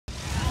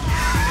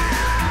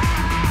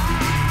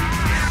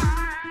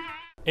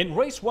In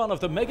race 1 of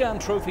the Megaร์ヌ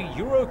Trophy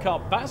Euro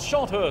Cup, Bas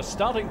Schotthorst,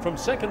 starting from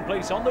second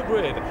place on the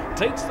grid,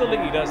 takes the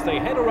lead as they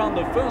head around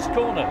the first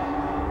corner.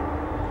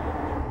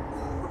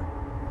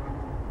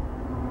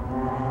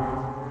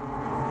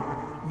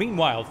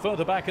 Meanwhile,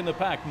 further back in the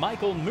pack,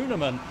 Michael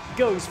Moeneman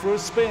goes for a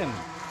spin.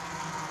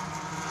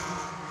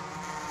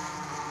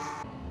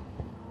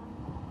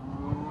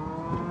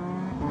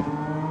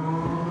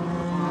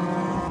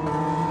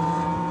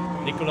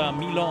 Nicolas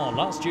Milan,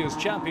 last year's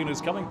champion,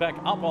 is coming back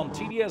up on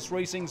TDS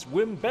Racing's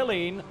Wim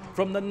Bellin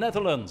from the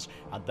Netherlands,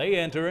 and they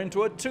enter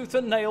into a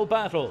tooth-and-nail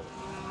battle.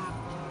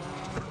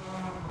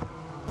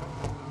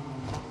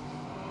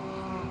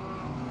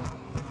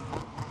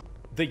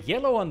 The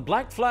yellow and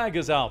black flag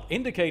is out,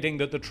 indicating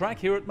that the track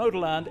here at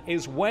Motorland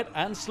is wet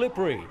and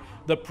slippery.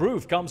 The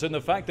proof comes in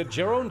the fact that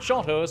Jeroen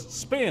Schotthorst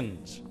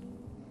spins,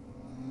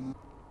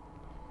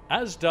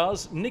 as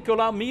does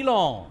Nicolas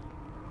Milan.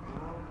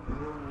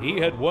 He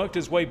had worked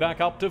his way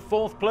back up to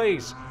 4th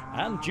place,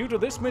 and due to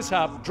this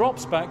mishap,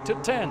 drops back to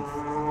 10th.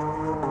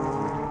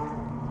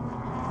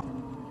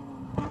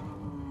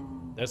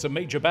 There's a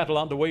major battle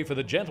underway for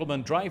the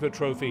Gentleman Driver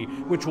Trophy,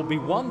 which will be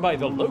won by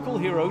the local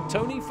hero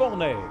Tony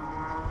Forney.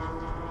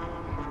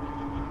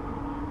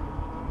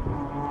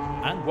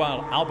 And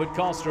while Albert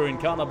Koster in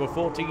car number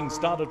 14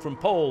 started from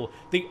pole,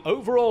 the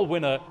overall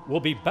winner will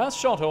be Bas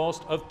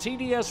Schotthorst of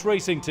TDS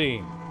Racing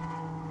Team.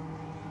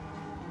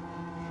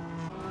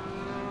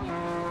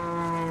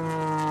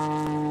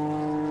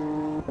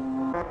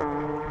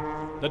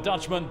 The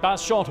Dutchman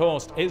Bas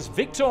Schotthorst is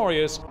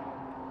victorious.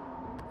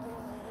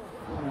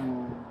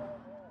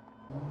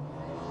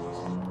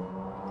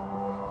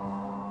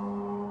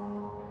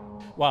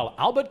 While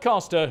Albert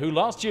Koster, who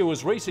last year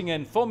was racing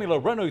in Formula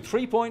Renault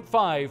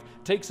 3.5,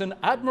 takes an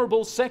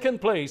admirable 2nd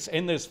place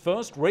in this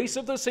first race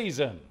of the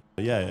season.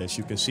 Yeah, as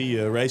you can see,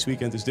 race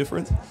weekend is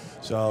different.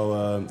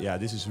 So yeah,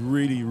 this is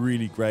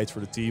really great for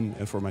the team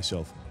and for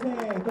myself.